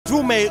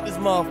Drew made this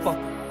motherfucker.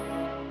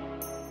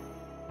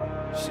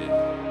 Shit.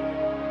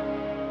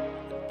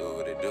 Do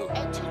what it do.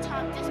 Hey,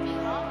 two-time this be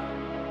hard.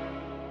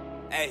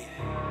 Hey.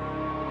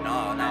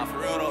 Nah, for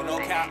real though, no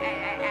cap.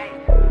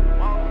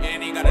 You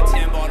ain't even got a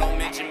 10 ball, don't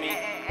mention me.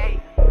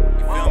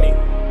 You feel me?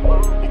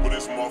 Look at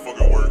this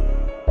motherfucking work.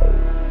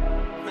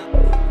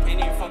 Can't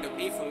even fucking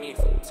beef with me.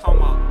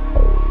 Talking about.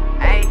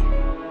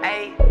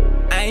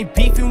 I ain't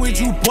beefing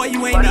with you, boy,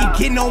 you ain't even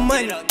getting no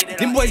money.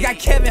 Them boys got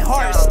Kevin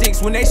Hart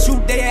sticks, when they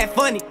shoot, they act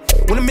funny.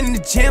 When I'm in the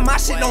gym, my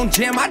shit don't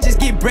jam, I just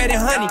get bread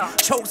and honey.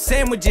 Choke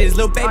sandwiches,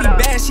 little baby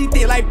bad, she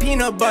thick like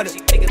peanut butter.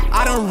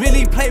 I don't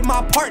really play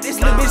my part, this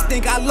little bitch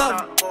think I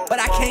love her. But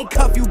I can't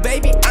cuff you,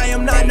 baby, I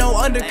am not no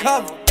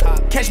undercover.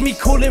 Catch me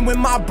coolin' with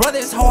my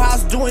brothers, whole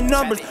house doing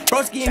numbers.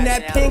 Broski in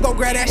that pin, go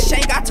grab that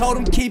shank, I told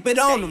him keep it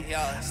on him.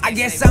 I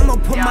guess I'ma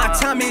put my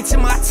time in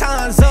till my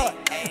time's up.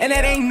 And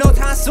that ain't no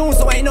time soon,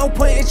 so ain't no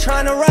point in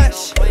trying to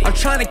rush. I'm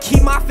trying to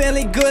keep my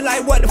family good,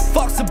 like what the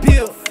fuck's a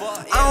bill?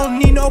 I don't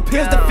need no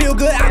pills to feel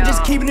good, I'm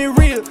just keeping it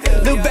real.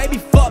 Little baby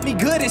fuck me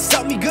good and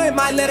suck me good,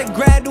 might let her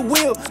grab the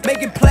wheel.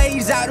 Making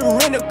plays out the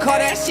rental car,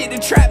 that shit the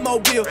trap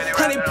mobile.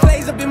 100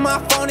 plays up in my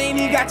phone, ain't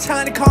even got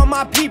time to call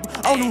my people.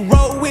 On the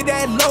road with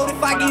that load,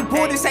 if I get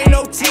pulled, this ain't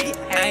no ticket.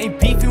 I ain't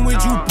beefing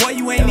with you, boy,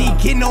 you ain't even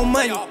getting no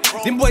money.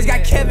 Them boys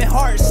got Kevin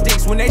Hart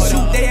sticks, when they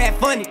shoot, they act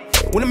funny.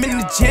 When I'm in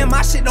the gym,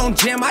 my shit don't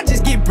jam, I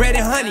just get bread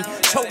and honey.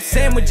 Choke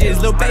sandwiches,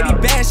 little baby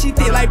bad, she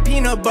thick like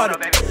peanut butter.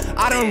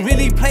 I don't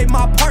really play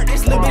my part,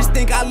 this little bitch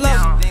think I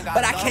love her.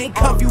 But I can't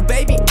cuff you,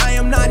 baby, I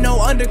am not no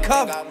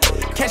undercover.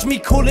 Catch me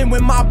coolin'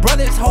 with my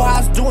brothers, whole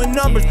house doing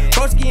numbers.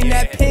 Broski in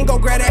that pin, go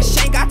grab that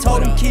shank, I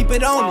told him keep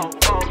it on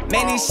him.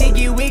 Man, this shit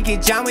get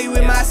wicked, John Wayne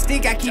with my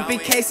stick, I keep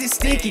it case it's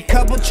sticky.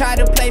 Couple try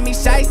to play me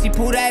shicey,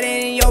 pull that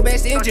in your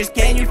best interest,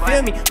 can you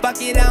feel me?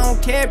 Fuck it, I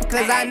don't care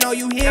because I know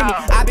you hear me.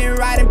 I been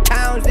riding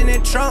pounds in the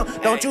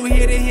trunk, don't you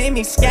hear the hear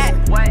me scat?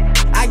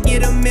 I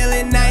get a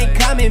million, I ain't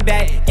coming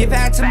back. Give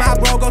half to my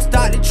bro, go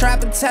start the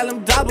trap and tell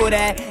him double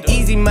that.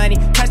 Easy money,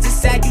 touch the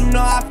sack, you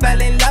know I fell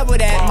in love with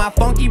that. My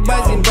funky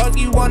buzzin',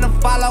 broski wanna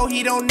follow,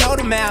 he don't know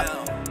the map.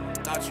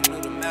 Thought you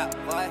knew the map,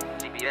 boy.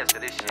 GPS for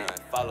this shit.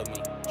 Follow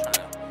me,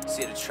 tryna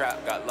see the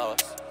trap, got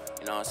lost.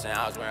 You know what I'm saying?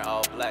 I was wearing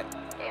all black.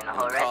 And the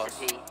whole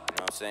recipe. You know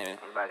what I'm saying?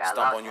 Got Stump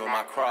lost on you in with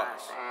my that,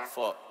 Crocs. you know what I'm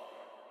saying? Fuck.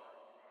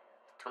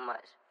 Too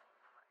much.